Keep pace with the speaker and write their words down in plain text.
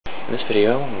In this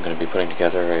video, I'm going to be putting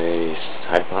together a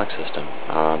hydroponic system.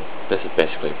 This is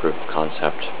basically a proof of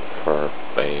concept for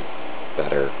a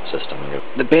better system.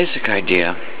 The basic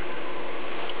idea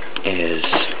is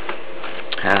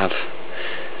have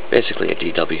basically a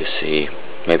DWC,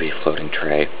 maybe a floating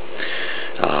tray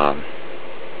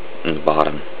in the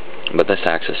bottom, but this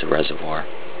acts as a reservoir.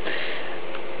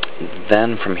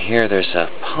 Then from here there's a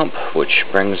pump which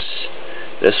brings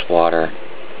this water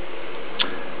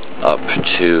up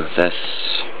to this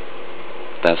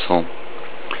vessel.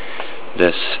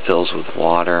 This fills with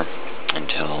water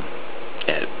until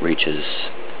it reaches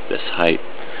this height,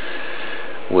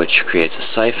 which creates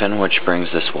a siphon which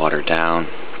brings this water down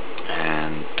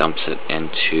and dumps it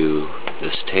into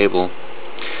this table.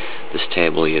 This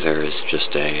table either is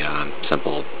just a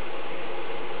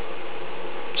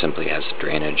simply has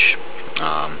drainage,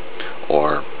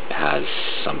 or has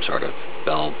some sort of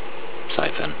bell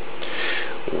siphon,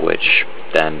 which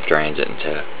then drains it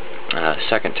into a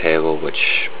second table,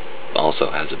 which also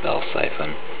has a bell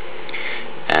siphon,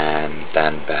 and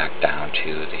then back down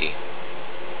to the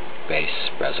base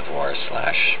reservoir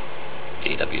slash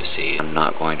DWC. I'm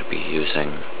not going to be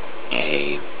using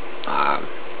a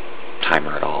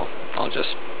timer at all. I'll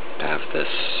just have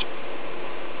this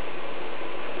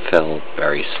fill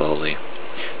very slowly,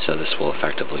 so this will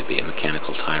effectively be a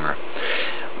mechanical timer.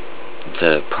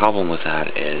 The problem with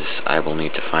that is I will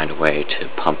need to find a way to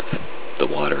pump the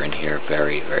water in here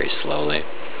very, very slowly.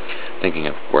 Thinking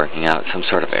of working out some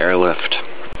sort of airlift.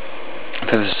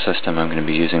 For this system, I'm going to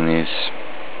be using these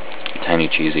tiny,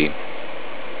 cheesy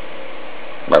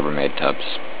Rubbermaid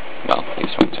tubs. Well,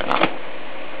 these ones are not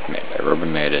made by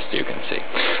Rubbermaid, as you can see,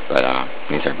 but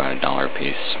these are about $1 a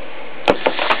piece.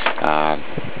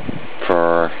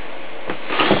 For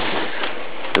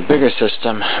the bigger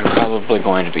system, I'm probably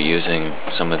going to be using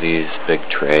some of these big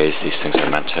trays. These things are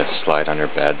meant to slide under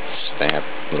beds. They have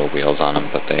little wheels on them,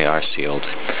 but they are sealed.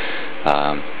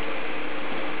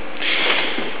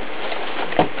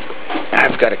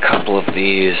 I've got a couple of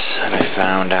these that I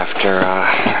found after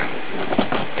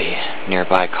the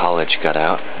nearby college got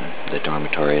out. The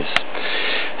dormitories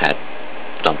had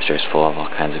dumpsters full of all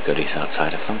kinds of goodies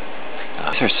outside of them.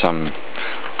 These are some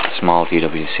small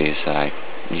DWCs that I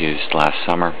used last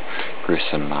summer. Grew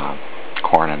some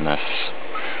corn in this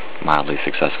mildly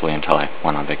successfully until I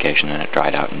went on vacation and it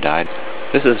dried out and died.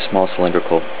 This is a small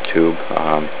cylindrical tube.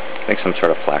 I think some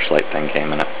sort of flashlight thing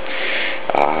came in it.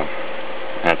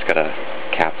 And it's got a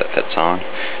cap that fits on.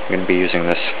 I'm going to be using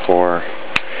this for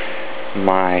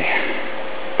my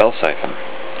bell siphon.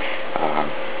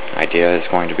 Idea is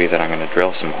going to be that I'm going to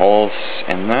drill some holes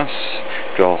in this,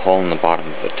 drill a hole in the bottom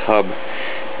of the tub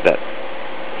that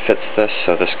fits this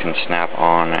so this can snap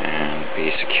on and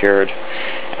be secured,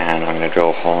 and I'm going to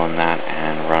drill a hole in that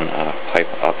and run a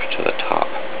pipe up to the top.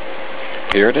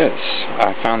 Here it is.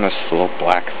 I found this little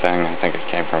black thing. I think it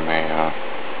came from a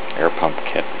air pump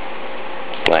kit.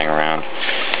 It's laying around.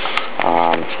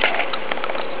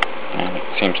 And it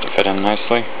seems to fit in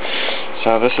nicely.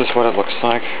 So this is what it looks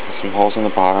like. Some holes in the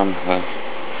bottom, a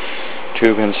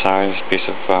tube inside, piece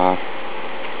of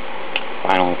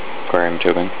vinyl aquarium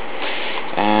tubing.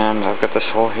 And I've got this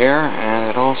hole here, and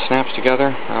it all snaps together.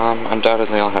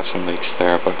 Undoubtedly I'll have some leaks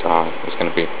there, but it's going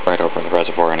to be right over the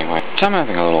reservoir anyway. So I'm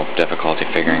having a little difficulty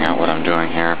figuring out what I'm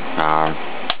doing here.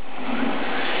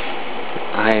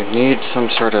 I need some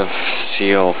sort of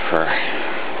seal for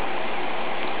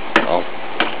a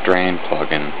drain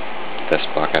plug in this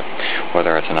bucket,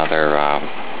 whether it's another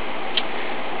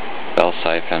bell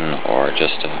siphon or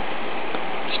just a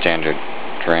standard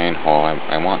drain hole.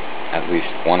 I want at least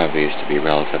one of these to be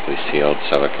relatively sealed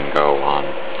so it can go on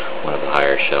one of the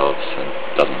higher shelves and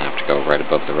doesn't have to go right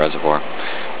above the reservoir.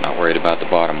 I'm not worried about the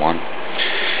bottom one.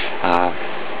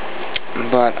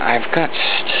 But I've got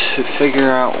to figure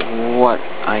out what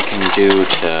I can do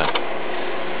to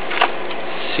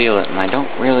seal it, and I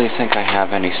don't really think I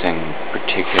have anything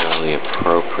particularly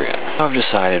appropriate. I've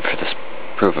decided for this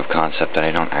proof of concept that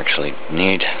I don't actually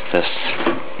need this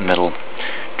middle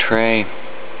tray.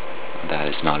 That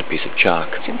is not a piece of chalk.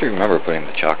 I seem to remember putting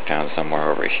the chalk down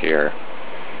somewhere over here.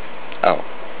 Oh.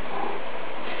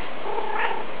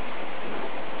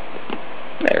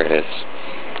 There it is.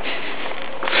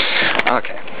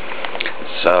 Okay.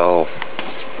 So,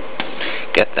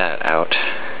 get that out.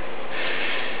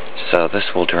 So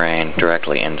this will drain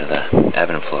directly into the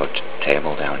ebb and flow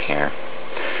table down here.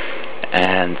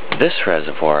 And this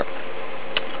reservoir,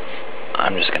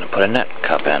 I'm just going to put a net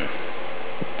cup in.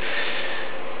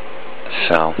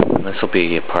 So this will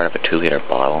be a part of a 2-liter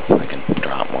bottle. I can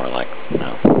draw it more like,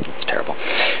 no, it's terrible.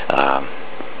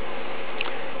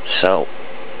 So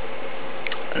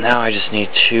now I just need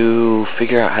to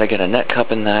figure out how to get a net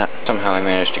cup in that. Somehow I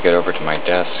managed to get over to my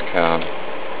desk.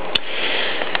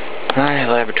 My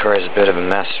laboratory is a bit of a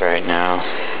mess right now.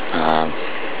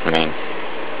 I mean,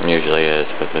 it usually is,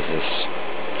 but this is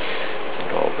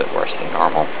a little bit worse than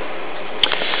normal.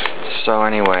 So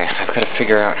anyway, I've got to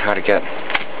figure out how to get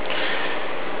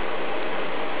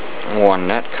one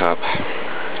net cup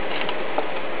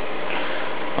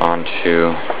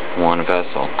onto one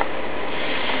vessel,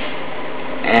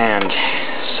 and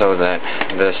so that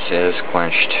this is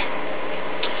quenched,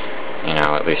 you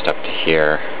know, at least up to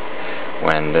here,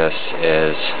 when this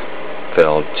is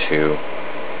filled to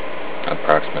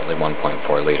approximately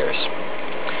 1.4 liters.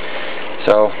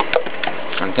 So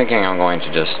I'm thinking I'm going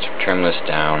to just trim this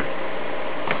down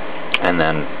and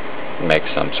then make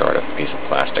some sort of piece of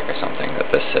plastic or something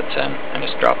that this sits in and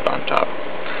just drop it on top.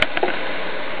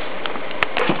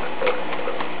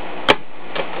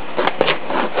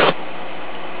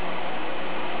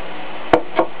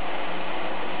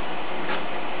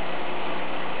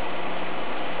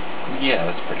 Yeah,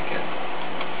 that's pretty good.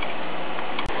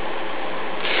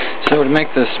 So to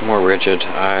make this more rigid,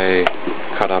 I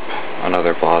cut up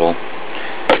another bottle,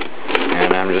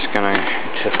 and I'm just going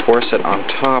to force it on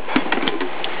top.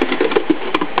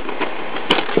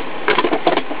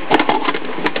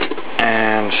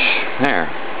 And there.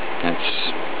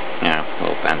 It's, you know, a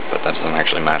little bent, but that doesn't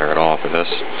actually matter at all for this,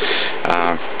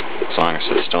 as long as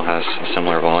it still has a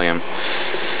similar volume.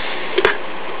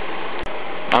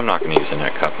 I'm not going to use a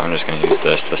net cup, I'm just going to use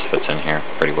this. This fits in here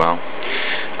pretty well.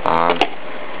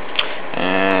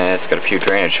 And it's got a few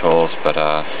drainage holes, but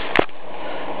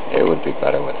it would be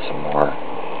better with some more.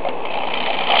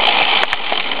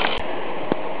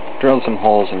 Drilled some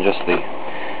holes in just the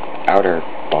outer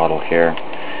bottle here,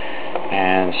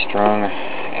 and strung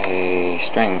a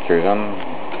string through them,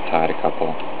 tied a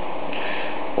couple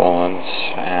bowlines,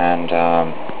 and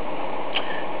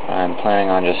I'm planning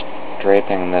on just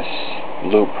draping this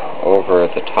loop over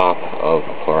the top of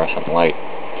a fluorescent light,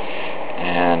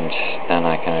 and then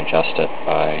I can adjust it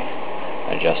by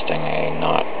adjusting a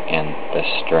knot in this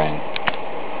string.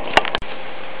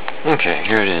 Okay,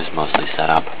 here it is, mostly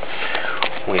set up.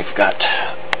 We've got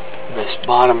this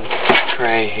bottom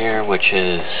tray here, which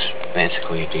is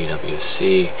basically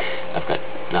DWC. I've got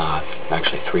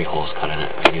actually 3 holes cut in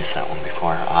it. I've used that one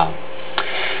before.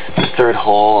 The third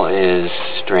hole is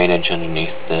drainage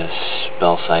underneath this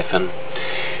bell siphon.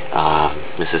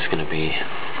 This is going to be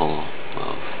full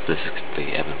of, this is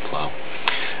the ebb and flow,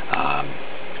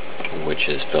 which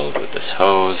is filled with this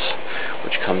hose,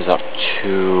 which comes up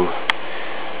to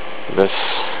this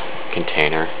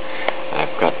container.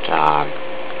 I've got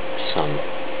some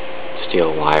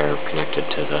steel wire connected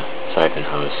to the siphon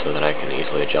hose so that I can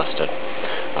easily adjust it.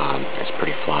 It's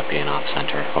pretty floppy and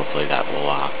off-center. Hopefully that will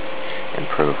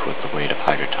improve with the weight of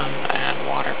Hydroton and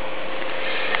water.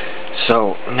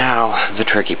 So now the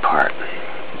tricky part,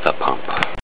 the pump.